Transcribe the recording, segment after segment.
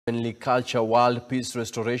Culture World Peace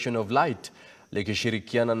Restoration of Light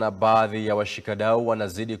likishirikiana na baadhi ya washikadau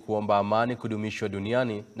wanazidi kuomba amani kudumishwa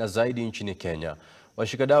duniani na zaidi nchini Kenya.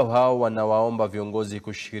 Washikadau hao wanawaomba viongozi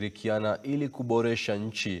kushirikiana ili kuboresha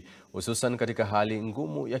nchi hususan katika hali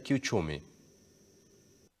ngumu ya kiuchumi.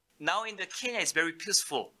 Now in the Kenya is very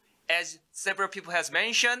peaceful. As several people has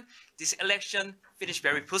mentioned, this election finished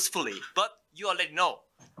very peacefully. But you already know,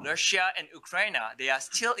 Russia and Ukraine, they are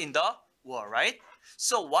still in the war, right?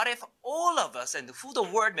 So what if all of us and the full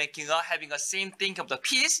world having a same think of the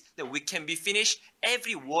peace, that we can be finished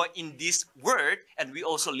every war in this world and we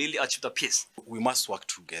also really achieve the peace? We must work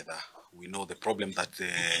together. We know the problem that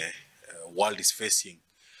the world is facing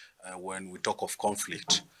when we talk of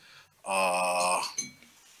conflict.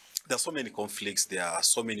 There are so many conflicts, there are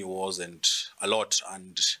so many wars and a lot.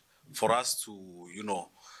 And for us to,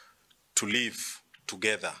 to live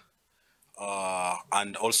together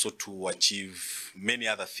and also to achieve many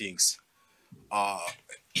other things,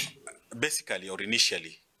 basically or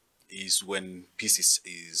initially, is when peace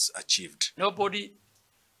is achieved. Nobody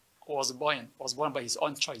was born by his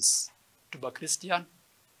own choice to be a Christian,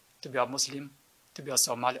 to be a Muslim, to be a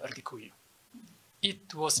Somali or Kikuyu.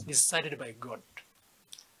 It was decided by God.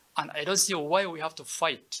 And I don't see why we have to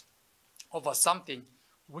fight over something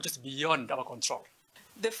which is beyond our control.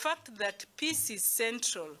 The fact that peace is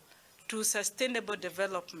central to sustainable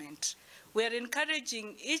development, we are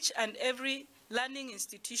encouraging each and every learning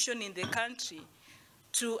institution in the country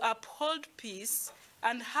to uphold peace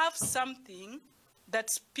and have something that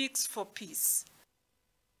speaks for peace.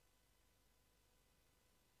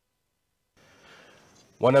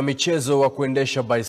 Wanamichezo wa kuendesha